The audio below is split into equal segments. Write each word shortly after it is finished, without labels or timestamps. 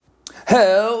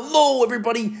Hello,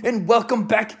 everybody, and welcome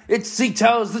back. It's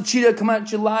Cheetah, the Cheetah, coming at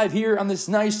you live here on this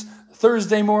nice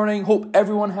Thursday morning. Hope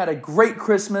everyone had a great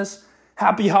Christmas.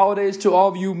 Happy holidays to all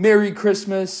of you. Merry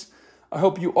Christmas. I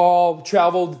hope you all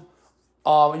traveled.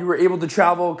 You were able to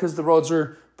travel because the roads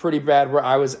were pretty bad where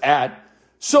I was at.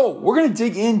 So we're going to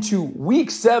dig into week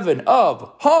 7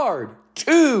 of Hard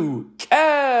to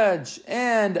Catch.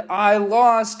 And I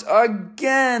lost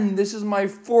again. This is my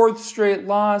 4th straight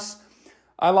loss.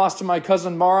 I lost to my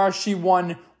cousin Mara. She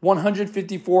won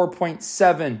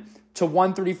 154.7 to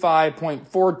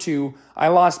 135.42. I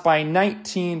lost by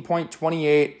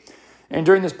 19.28. And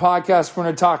during this podcast, we're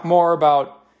going to talk more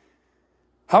about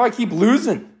how I keep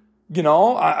losing. You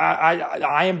know,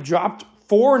 I am dropped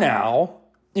 4 now.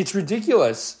 It's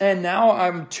ridiculous. And now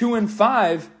I'm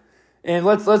 2-5. And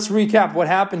let's recap what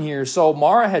happened here. So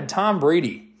Mara had Tom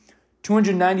Brady,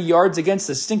 290 yards against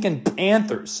the stinking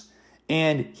Panthers.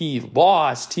 And he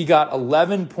lost. He got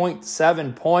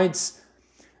 11.7 points.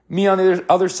 Me on the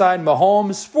other side,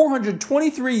 Mahomes,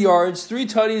 423 yards, 3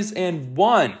 tutties, and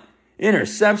 1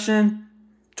 interception.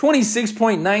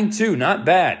 26.92, not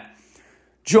bad.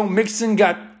 Joe Mixon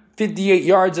got 58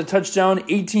 yards, a touchdown,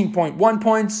 18.1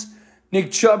 points.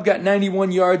 Nick Chubb got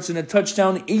 91 yards and a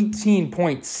touchdown,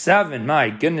 18.7. My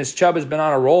goodness, Chubb has been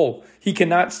on a roll. He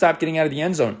cannot stop getting out of the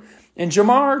end zone. And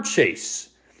Jamar Chase,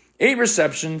 8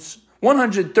 receptions,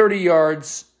 130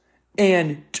 yards,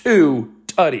 and 2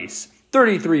 tutties.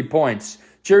 33 points.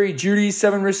 Jerry Jeudy,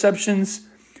 7 receptions,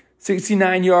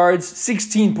 69 yards,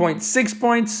 16.6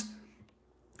 points.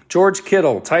 George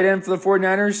Kittle, tight end for the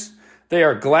 49ers. They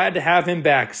are glad to have him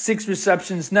back. 6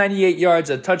 receptions, 98 yards,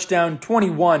 a touchdown,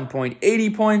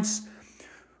 21.80 points.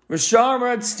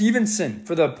 Rashard Stevenson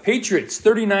for the Patriots,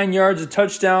 39 yards, a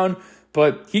touchdown,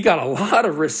 but he got a lot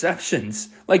of receptions,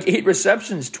 like 8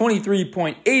 receptions,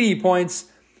 23.80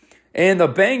 points. And the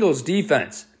Bengals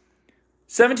defense,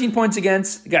 17 points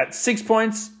against, got 6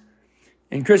 points.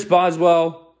 And Chris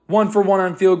Boswell, 1 for 1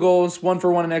 on field goals, 1 for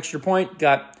 1 on extra point,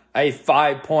 got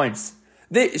 5 points.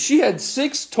 She had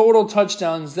 6 total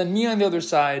touchdowns. Then me on the other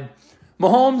side,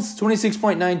 Mahomes,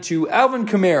 26.92. Alvin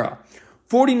Kamara,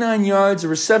 49 yards, a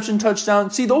reception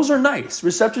touchdown. See, those are nice.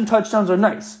 Reception touchdowns are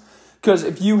nice. Because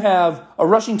if you have a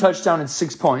rushing touchdown, it's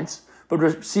 6 points. But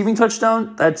receiving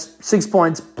touchdown, that's 6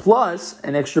 points plus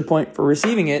an extra point for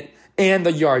receiving it and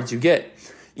the yards you get.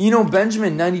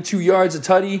 Benjamin, 92 yards, a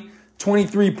tutty,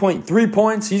 23.3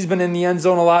 points. He's been in the end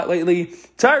zone a lot lately.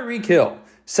 Tyreek Hill,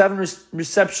 7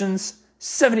 receptions,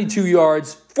 72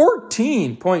 yards,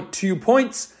 14.2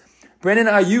 points. Brandon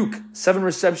Ayuk, 7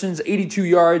 receptions, 82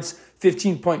 yards,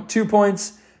 15.2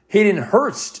 points. Hayden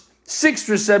Hurst, 6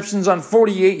 receptions on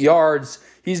 48 yards.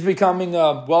 He's becoming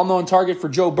a well-known target for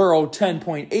Joe Burrow,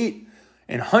 10.8.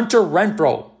 And Hunter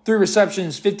Renfrow, 3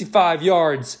 receptions, 55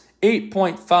 yards,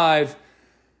 8.5.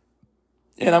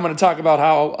 And I'm going to talk about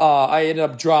how I ended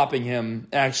up dropping him,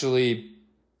 actually,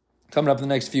 coming up in the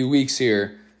next few weeks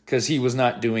here, because he was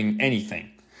not doing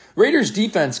anything. Raiders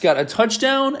defense got a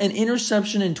touchdown, an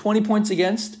interception, and 20 points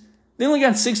against. They only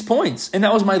got 6 points, and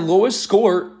that was my lowest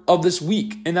score of this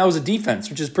week, and that was a defense,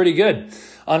 which is pretty good.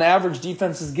 On average,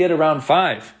 defenses get around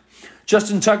 5.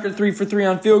 Justin Tucker, 3 for 3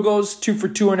 on field goals, 2 for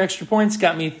 2 on extra points,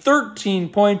 got me 13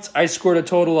 points. I scored a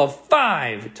total of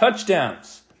 5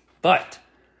 touchdowns. But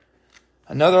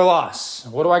another loss.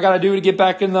 What do I got to do to get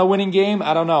back in the winning game?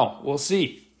 I don't know. We'll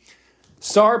see.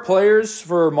 Star players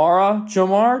for Mara,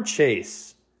 Jamar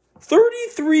Chase,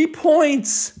 33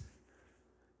 points.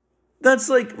 That's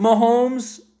like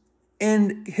Mahomes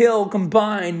and Hill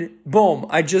combined. Boom.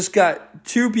 I just got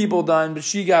 2 people done, but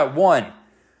she got 1.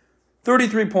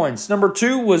 33 points. Number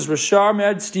 2 was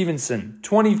Rashard Stevenson,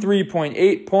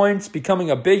 23.8 points, becoming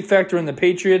a big factor in the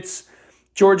Patriots.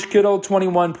 George Kittle,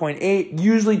 21.8.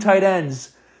 Usually tight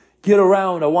ends get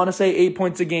around, I want to say, 8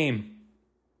 points a game.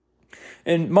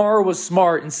 And Mara was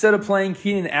smart. Instead of playing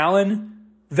Keenan Allen,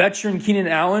 veteran Keenan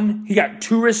Allen, he got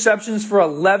 2 receptions for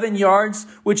 11 yards,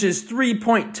 which is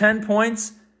 3.10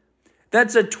 points.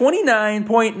 That's a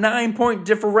 29.9 point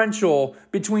differential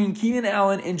between Keenan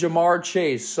Allen and Jamar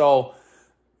Chase. So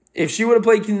if she would have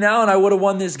played Keenan Allen, I would have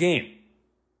won this game.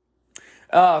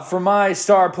 For my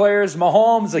star players,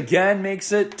 Mahomes again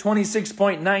makes it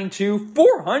 26.92,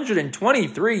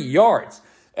 423 yards.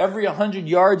 Every 100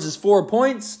 yards is 4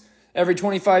 points. Every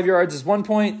 25 yards is 1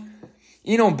 point.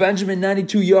 Benjamin,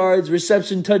 92 yards,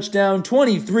 reception touchdown,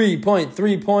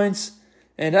 23.3 points.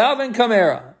 And Alvin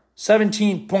Kamara,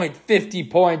 17.50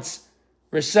 points.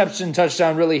 Reception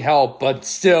touchdown really helped, but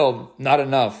still not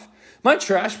enough. My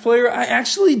trash player, I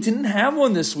actually didn't have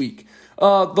one this week.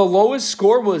 The lowest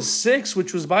score was 6,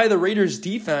 which was by the Raiders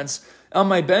defense. on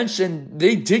my bench, and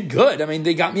they did good. I mean,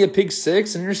 they got me a pick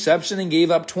six, an interception, and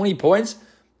gave up 20 points.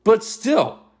 But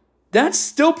still, that's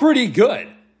still pretty good.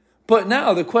 But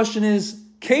now the question is,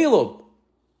 Caleb,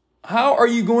 how are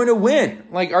you going to win?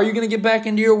 Like, are you going to get back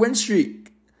into your win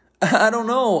streak? I don't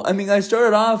know. I mean, I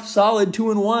started off solid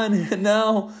 2-1, and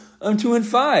now I'm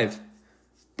 2-5.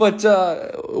 But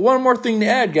one more thing to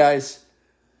add, guys.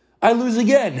 I lose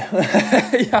again.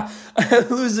 Yeah, I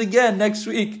lose again next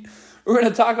week. We're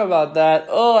going to talk about that.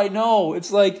 Oh, I know.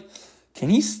 It's like, can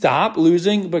he stop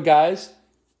losing? But guys,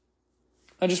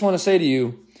 I just want to say to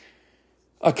you,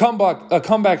 a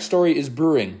comeback story is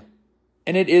brewing.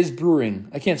 And it is brewing.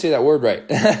 I can't say that word right.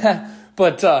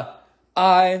 But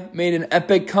I made an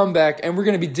epic comeback, and we're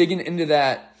going to be digging into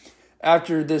that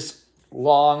after this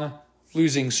long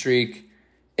losing streak.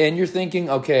 And you're thinking,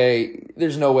 okay,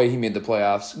 there's no way he made the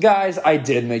playoffs. Guys, I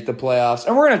did make the playoffs.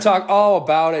 And we're going to talk all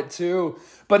about it too.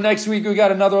 But next week we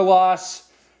got another loss.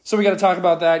 So we got to talk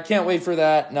about that. Can't wait for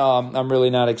that. No, I'm really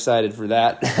not excited for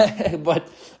that. But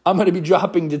I'm going to be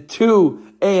dropping to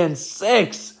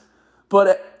 2-6.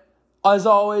 But as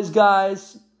always,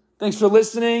 guys, thanks for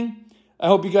listening. I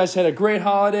hope you guys had a great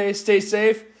holiday. Stay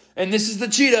safe. And this is the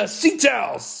Cheetah,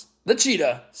 the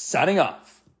Cheetah, signing off.